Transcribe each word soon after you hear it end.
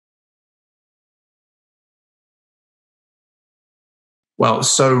well,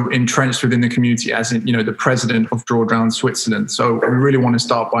 so entrenched within the community as in, the president of Drawdown Switzerland. So we really want to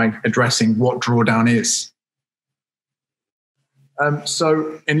start by addressing what drawdown is.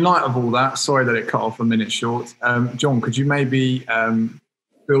 So in light of all that, sorry that it cut off a minute short. John, could you maybe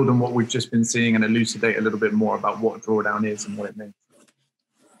build on what we've just been seeing and elucidate a little bit more about what drawdown is and what it means?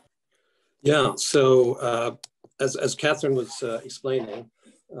 Yeah, so as Catherine was explaining,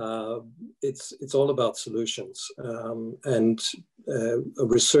 it's all about solutions and a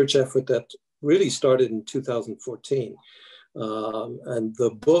research effort that really started in 2014. And the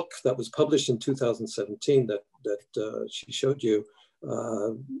book that was published in 2017 that she showed you,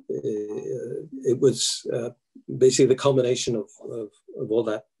 it was basically the culmination of all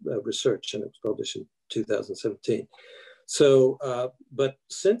that research, and it was published in 2017. So, but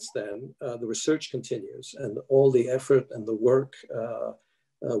since then, the research continues, and all the effort and the work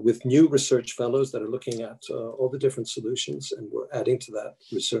with new research fellows that are looking at all the different solutions, and we're adding to that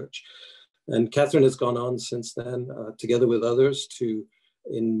research. And Catherine has gone on since then, together with others, to,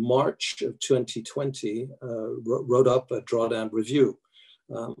 in March of 2020, wrote up a Drawdown review.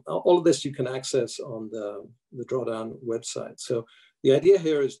 All of this you can access on the Drawdown website. So the idea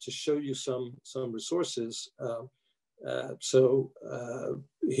here is to show you some resources.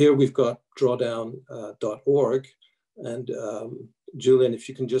 Here we've got drawdown.org, and Julian, if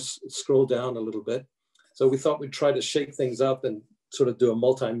you can just scroll down a little bit. So we thought we'd try to shake things up and sort of do a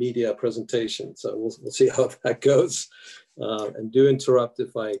multimedia presentation. So we'll see how that goes. And do interrupt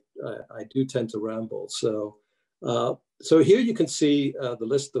if I do tend to ramble. So here you can see the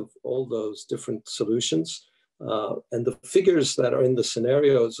list of all those different solutions. And the figures that are in the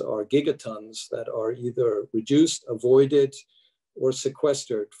scenarios are gigatons that are either reduced, avoided, or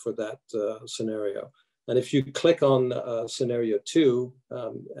sequestered for that scenario. And if you click on scenario 2,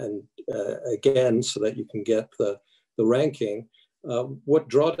 and again, so that you can get the ranking, what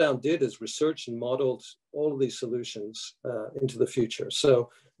Drawdown did is research and modeled all of these solutions into the future. So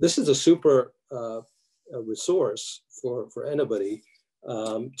this is a super resource for anybody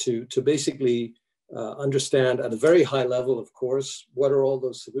to basically understand at a very high level, of course, what are all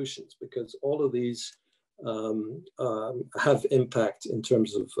those solutions, because all of these have impact in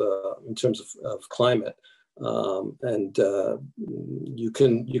terms of climate, and you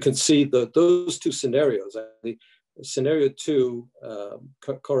can see those two scenarios. Scenario 2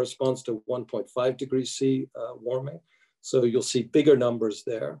 corresponds to 1.5 degrees C warming, so you'll see bigger numbers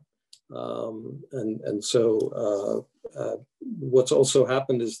there. And so what's also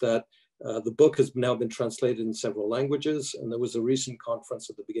happened is that the book has now been translated in several languages, and there was a recent conference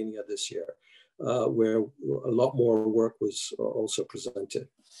at the beginning of this year where a lot more work was also presented.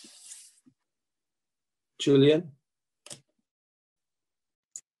 Julian?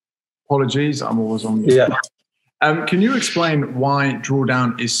 Apologies, I'm always on mute. Yeah. Can you explain why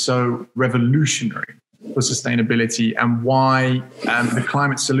Drawdown is so revolutionary for sustainability, and why the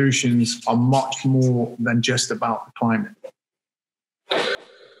climate solutions are much more than just about the climate?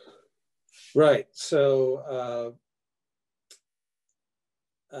 Right. So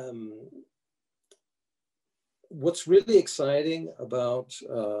what's really exciting about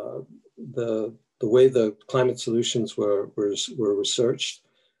the way the climate solutions were researched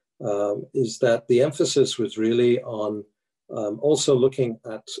is that the emphasis was really on also looking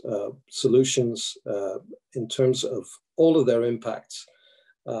at solutions in terms of all of their impacts,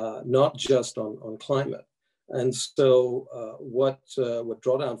 not just on climate. And so what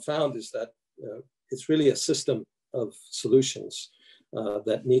Drawdown found is that it's really a system of solutions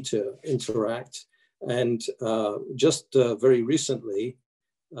that need to interact. And just very recently,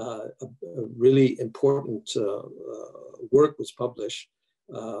 a really important work was published,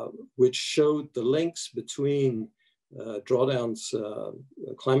 which showed the links between Drawdown's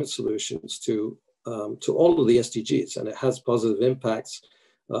climate solutions to all of the SDGs, and it has positive impacts.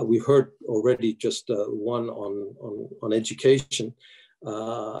 We heard already just one on education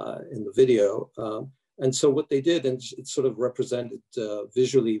in the video. And so what they did, and it's sort of represented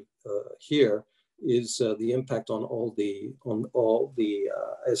visually here, is the impact on all the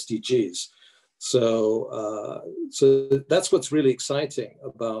SDGs. So that's what's really exciting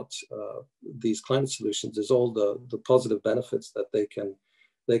about these climate solutions, is all the positive benefits that they can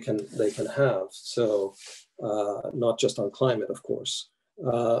have. So not just on climate, of course.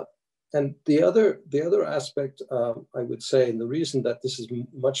 And the other aspect, I would say, and the reason that this is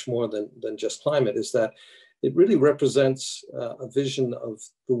much more than just climate, is that it really represents a vision of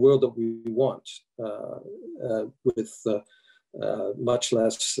the world that we want, with much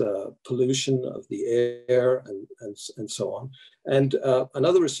less pollution of the air and so on. And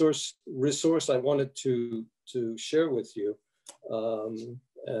another resource I wanted to share with you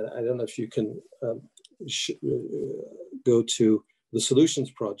And I don't know if you can go to the Solutions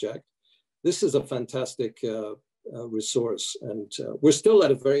Project. This is a fantastic resource, and we're still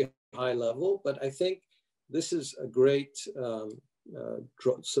at a very high level, but I think this is a great, so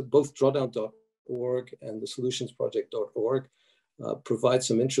both drawdown.org and the solutionsproject.org provide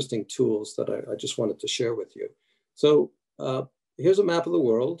some interesting tools that I just wanted to share with you. So here's a map of the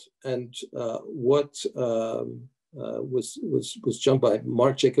world, and what was done by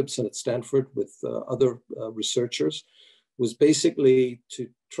Mark Jacobson at Stanford with other researchers was basically to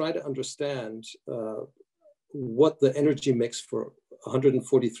try to understand what the energy mix for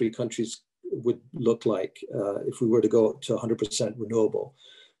 143 countries would look like if we were to go to 100% renewable.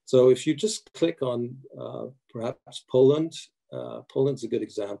 So if you just click on perhaps Poland, Poland's a good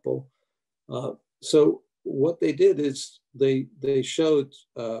example. So what they did is they showed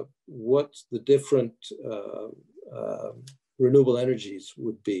what the different renewable energies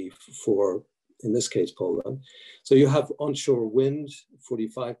would be for, in this case, Poland. So you have onshore wind,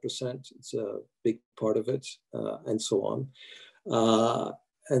 45%, it's a big part of it, and so on.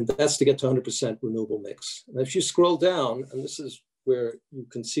 And that's to get to 100% renewable mix. And if you scroll down, and this is where you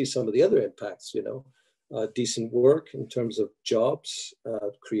can see some of the other impacts, you know, decent work in terms of jobs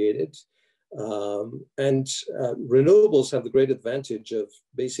created. And renewables have the great advantage of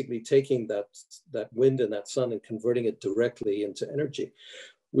basically taking that wind and that sun and converting it directly into energy,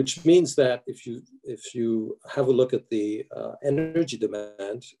 which means that if you have a look at the energy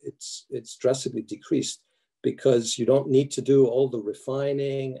demand, it's drastically decreased, because you don't need to do all the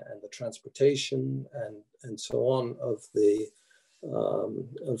refining and the transportation and so on of the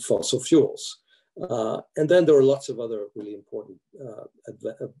fossil fuels. And then there are lots of other really important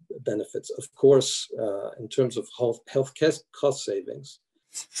benefits. Of course, in terms of health cost savings.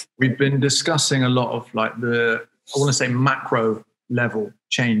 We've been discussing a lot of like I want to say macro level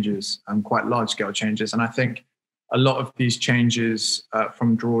changes and quite large scale changes. And I think a lot of these changes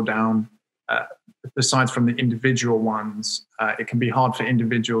from Drawdown, besides from the individual ones, it can be hard for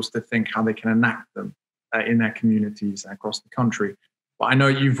individuals to think how they can enact them in their communities and across the country. But I know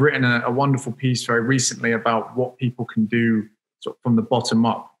you've written a wonderful piece very recently about what people can do sort of from the bottom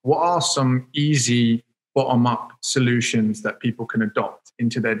up. What are some easy bottom up solutions that people can adopt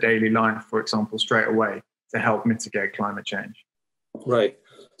into their daily life, for example, straight away to help mitigate climate change? Right.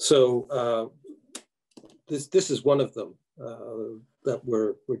 So this is one of them that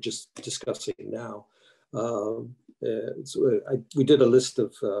we're just discussing now. We did a list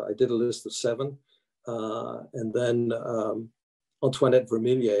of I did a list of 7, and then Antoinette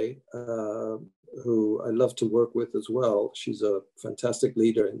Vermillier, who I love to work with as well. She's a fantastic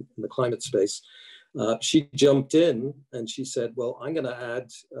leader in the climate space. She jumped in and she said, "Well, I'm going to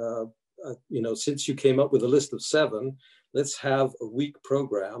add, you know, since you came up with a list of 7, let's have a week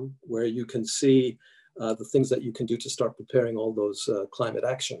program where you can see the things that you can do to start preparing all those climate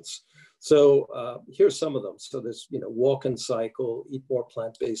actions." So here's some of them. So there's, you know, walk and cycle, eat more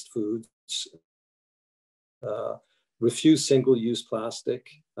plant-based foods, refuse single-use plastic,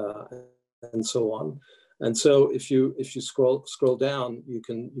 and so on. And so if you scroll down, you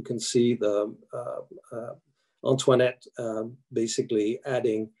can see the Antoinette basically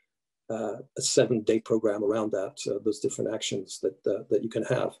adding a 7-day program around that, those different actions that you can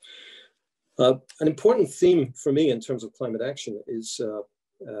have. An important theme for me in terms of climate action is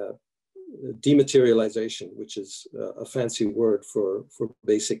dematerialization, which is a fancy word for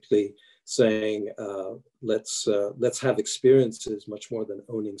basically saying let's have experiences much more than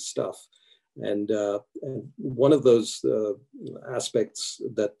owning stuff. And one of those aspects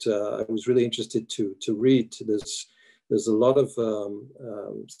that I was really interested to read, there's a lot of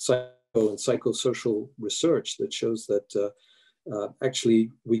psychosocial research that shows that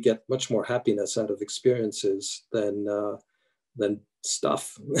actually we get much more happiness out of experiences than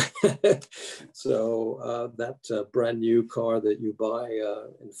stuff. So that brand new car that you buy,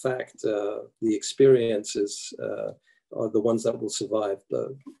 in fact, the experiences are the ones that will survive,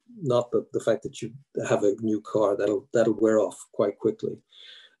 not the fact that you have a new car that'll wear off quite quickly.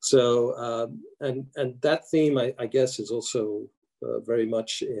 So and that theme, I guess, is also very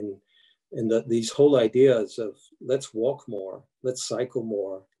much in these whole ideas of let's walk more, let's cycle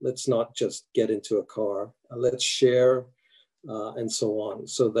more, let's not just get into a car, let's share, and so on,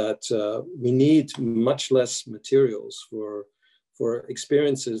 so that we need much less materials for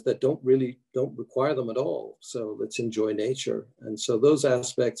experiences that don't require them at all. So let's enjoy nature. And so those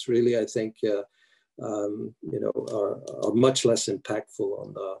aspects really, I think, you know, are much less impactful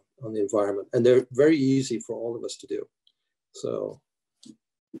on the environment, and they're very easy for all of us to do. So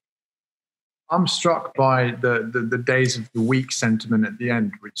I'm struck by the days of the week sentiment at the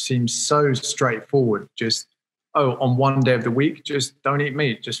end, which seems so straightforward. Just, oh, on one day of the week, just don't eat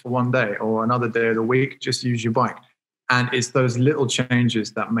meat just for one day, or another day of the week, just use your bike. And it's those little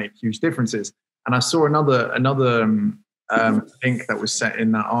changes that make huge differences. And I saw another link that was set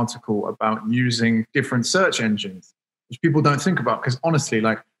in that article about using different search engines, which people don't think about, because honestly,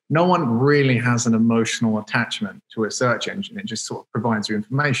 like, no one really has an emotional attachment to a search engine. It just sort of provides you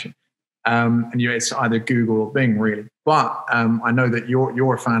information. And it's either Google or Bing, really. But I know that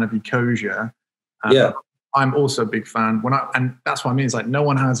you're a fan of Ecosia. Yeah. I'm also a big fan. And that's what I mean. It's like no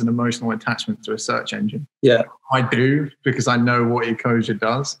one has an emotional attachment to a search engine. Yeah, I do, because I know what Ecosia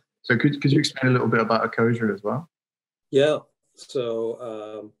does. So could you explain a little bit about Ecosia as well? Yeah.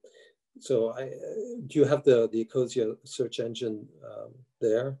 So do you have the Ecosia search engine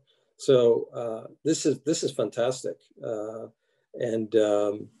there? So this is fantastic, and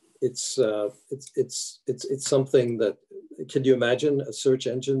it's something that, can you imagine a search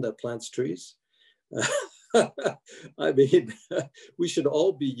engine that plants trees? I mean, we should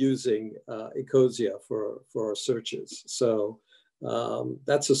all be using Ecosia for our searches. So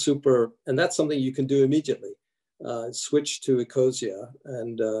that's that's something you can do immediately. Switch to Ecosia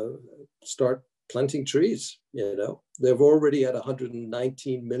and start planting trees. They've already had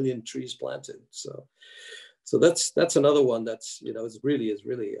 119 million trees planted. So that's another one that's, is really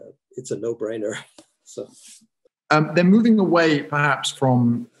it's a no-brainer. So they're moving away perhaps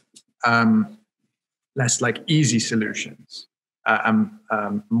from less like easy solutions,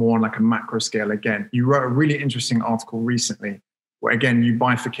 more on like a macro scale. Again, you wrote a really interesting article recently where, again, you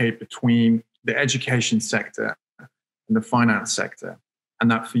bifurcate between the education sector and the finance sector. And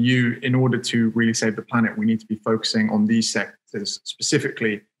that for you, in order to really save the planet, we need to be focusing on these sectors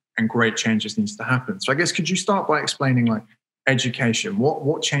specifically, and great changes needs to happen. So I guess, could you start by explaining, like, education?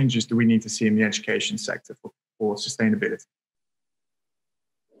 What changes do we need to see in the education sector for sustainability?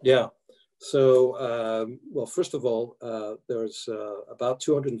 Yeah. So, well, first of all, there's about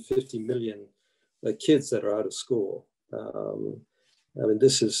 250 million kids that are out of school. I mean,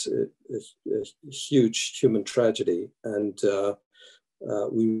 this is a huge human tragedy, and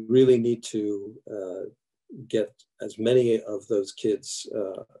we really need to get as many of those kids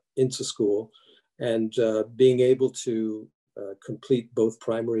into school, and being able to complete both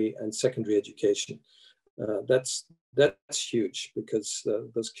primary and secondary education. That's huge, because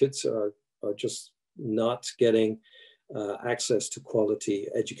those kids are just not getting access to quality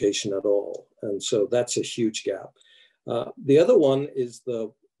education at all. And so that's a huge gap. The other one is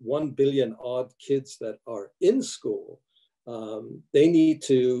the 1 billion odd kids that are in school. They need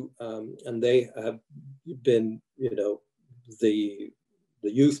to, and they have been, the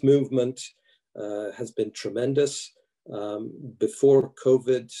youth movement has been tremendous. Before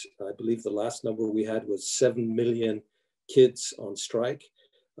COVID, I believe the last number we had was 7 million kids on strike.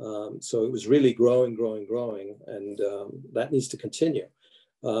 So it was really growing, and that needs to continue.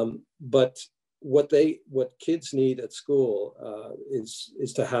 But what kids need at school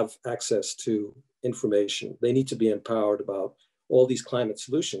is to have access to information. They need to be empowered about all these climate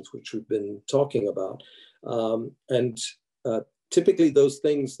solutions, which we've been talking about. And typically those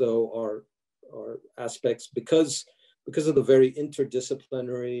things, though, are aspects, because of the very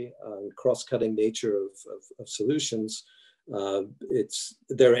interdisciplinary cross-cutting nature of solutions.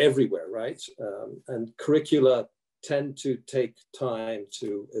 They're everywhere, right? And curricula tend to take time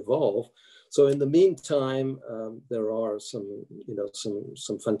to evolve. So in the meantime, there are some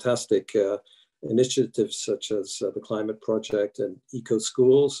fantastic initiatives, such as the Climate Project and Eco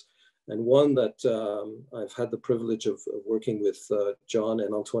Schools, and one that I've had the privilege of working with John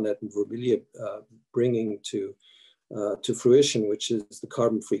and Antoinette and Vermilia bringing to fruition, which is the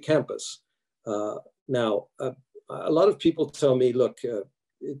Carbon-Free Campus. Now, a lot of people tell me, look,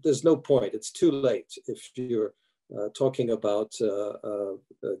 there's no point. It's too late if you're talking about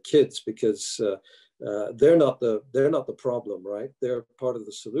kids, because they're not the problem, right? They're part of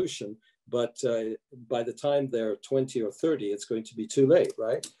the solution. But by the time they're 20 or 30, it's going to be too late,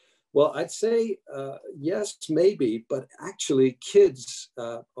 right? Well, I'd say yes, maybe, but actually kids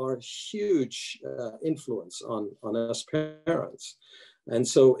are a huge influence on us parents. And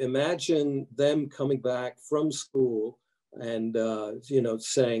so imagine them coming back from school and,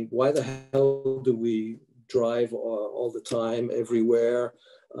 saying, why the hell do we drive all the time, everywhere?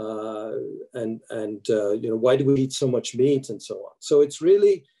 And why do we eat so much meat, and so on? So it's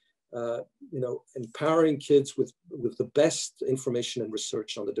really, empowering kids with the best information and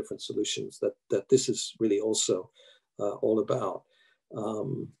research on the different solutions that this is really also all about.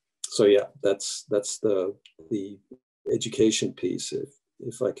 So yeah, that's the education piece.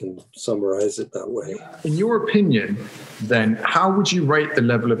 if I can summarize it that way. In your opinion, then, how would you rate the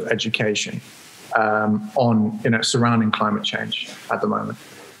level of education on surrounding climate change at the moment?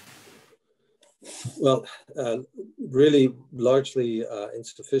 Well, really largely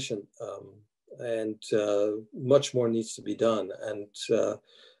insufficient, and much more needs to be done. And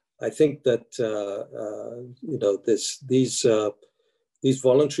I think that these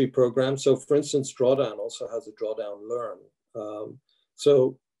voluntary programs. So, for instance, Drawdown also has a Drawdown Learn.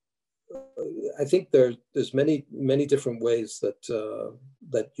 So I think there's many different ways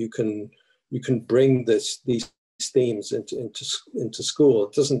that you can bring these themes into school.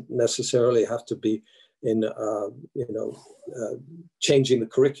 It doesn't necessarily have to be in changing the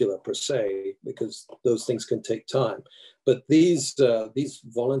curricula per se, because those things can take time. But these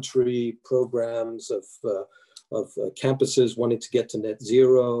voluntary programs of campuses wanting to get to net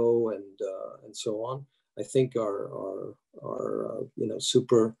zero and so on, I think are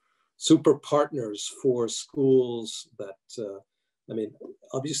super partners for schools. That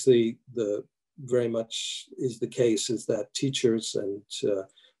obviously the very much is the case is that teachers and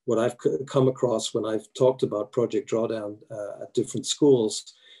what I've come across when I've talked about Project Drawdown at different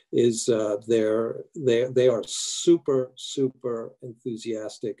schools is they are super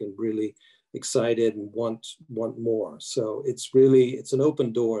enthusiastic and really excited and want more. So it's an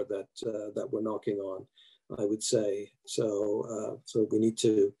open door that we're knocking on, I would say. So we need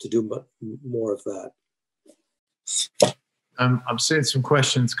to do more of that. I'm seeing some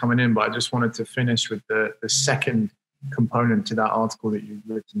questions coming in, but I just wanted to finish with the second component to that article that you've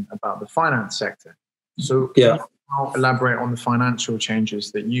written about the finance sector. So can you elaborate on the financial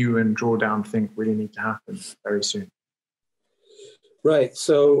changes that you and Drawdown think really need to happen very soon? Right.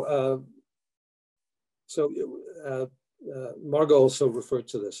 So Margot also referred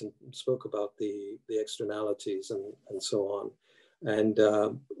to this and spoke about the externalities and so on. And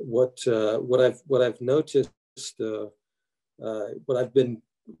what I've noticed, what I've been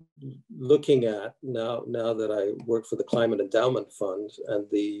looking at now that I work for the Climate Endowment Fund, and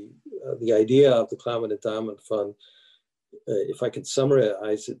the idea of the Climate Endowment Fund, if I could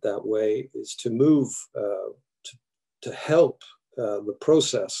summarize it that way, is to move to help the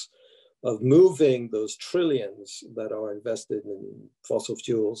process of moving those trillions that are invested in fossil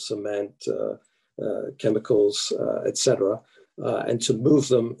fuels, cement, chemicals, etc., and to move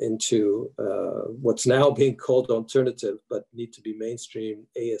them into what's now being called alternative, but need to be mainstream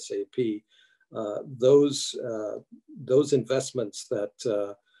ASAP. Those investments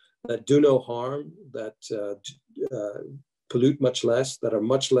that do no harm, that pollute much less, that are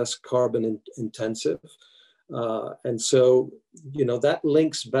much less carbon intensive. And so, that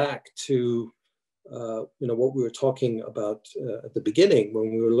links back to, what we were talking about at the beginning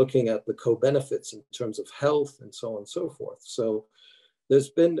when we were looking at the co-benefits in terms of health and so on and so forth. So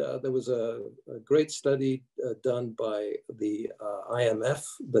there was a great study done by the IMF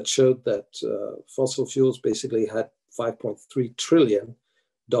that showed that fossil fuels basically had $5.3 trillion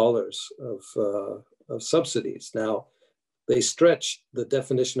of subsidies. Now, they stretched the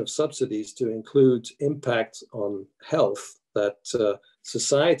definition of subsidies to include impact on health that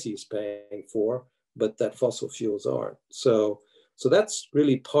society is paying for, but that fossil fuels aren't. So that's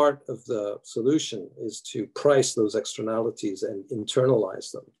really part of the solution, is to price those externalities and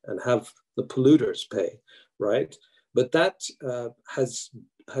internalize them and have the polluters pay, right? But that has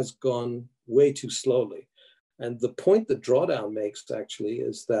gone way too slowly. And the point that Drawdown makes actually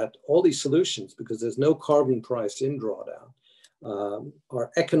is that all these solutions, because there's no carbon price in Drawdown,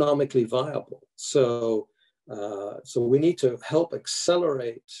 are economically viable. So we need to help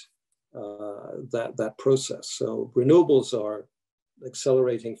accelerate that process. So renewables are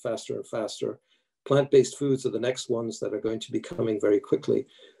accelerating faster and faster. Plant-based foods are the next ones that are going to be coming very quickly.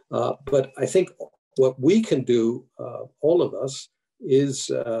 But I think what we can do, all of us, is,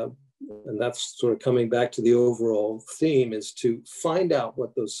 and that's sort of coming back to the overall theme, is to find out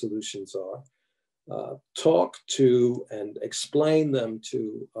what those solutions are, talk to and explain them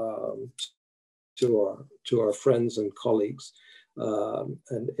to our friends and colleagues,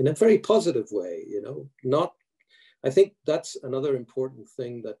 and in a very positive way. I think that's another important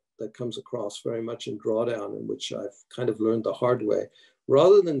thing that comes across very much in Drawdown, in which I've kind of learned the hard way.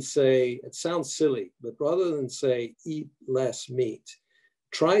 Rather than say, it sounds silly, but rather than say eat less meat,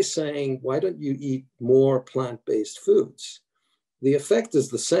 try saying, why don't you eat more plant-based foods? The effect is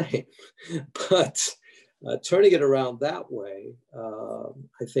the same, but turning it around that way,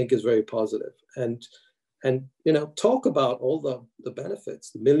 I think, is very positive. And talk about all the benefits,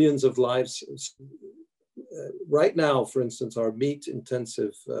 the millions of lives. Right now, for instance, our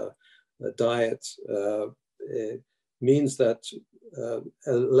meat-intensive diet means that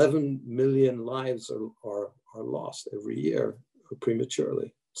 11 million lives are lost every year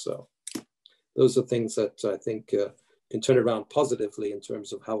prematurely. So those are things that I think can turn around positively in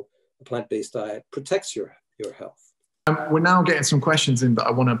terms of how a plant-based diet protects your health. We're now getting some questions in that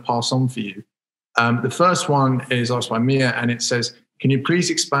I want to pass on for you. The first one is asked by Mia, and it says, can you please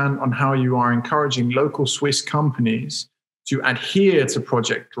expand on how you are encouraging local Swiss companies to adhere to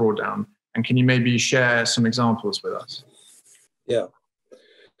Project Drawdown? And can you maybe share some examples with us? Yeah.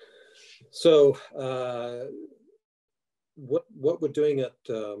 So what we're doing at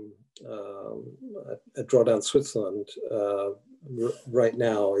Drawdown Switzerland right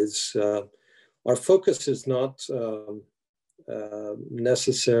now is our focus is not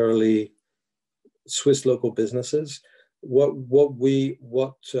necessarily Swiss local businesses. What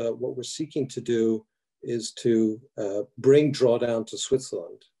we're seeking to do is to bring Drawdown to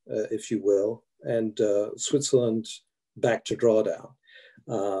Switzerland, if you will, and Switzerland back to Drawdown.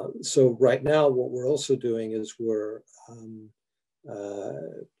 So right now, what we're also doing is we're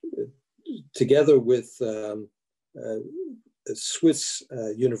together with Swiss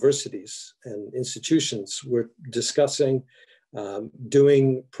universities and institutions, we're discussing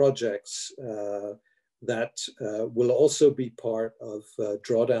doing projects that will also be part of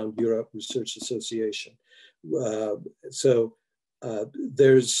Drawdown Europe Research Association.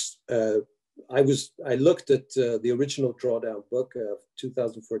 I looked at the original Drawdown book of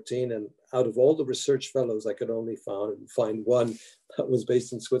 2014, and out of all the research fellows, I could only find one that was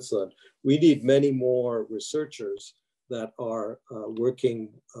based in Switzerland. We need many more researchers that are working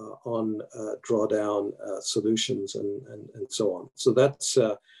on Drawdown solutions and so on. So that's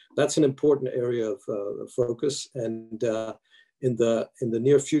an important area of focus, and in the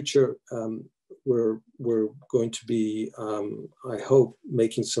near future, we're going to be, I hope,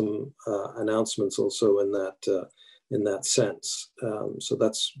 making some announcements also in that sense. So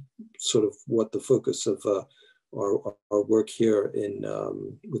that's sort of what the focus of our work here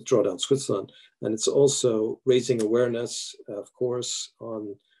with Drawdown Switzerland, and it's also raising awareness, of course,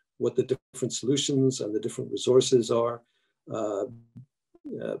 on what the different solutions and the different resources are.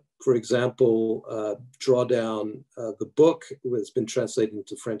 For example, Drawdown, the book has been translated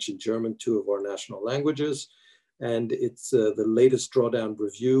into French and German, two of our national languages, and it's the latest Drawdown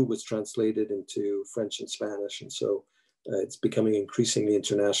review was translated into French and Spanish, and so it's becoming increasingly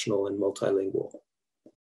international and multilingual.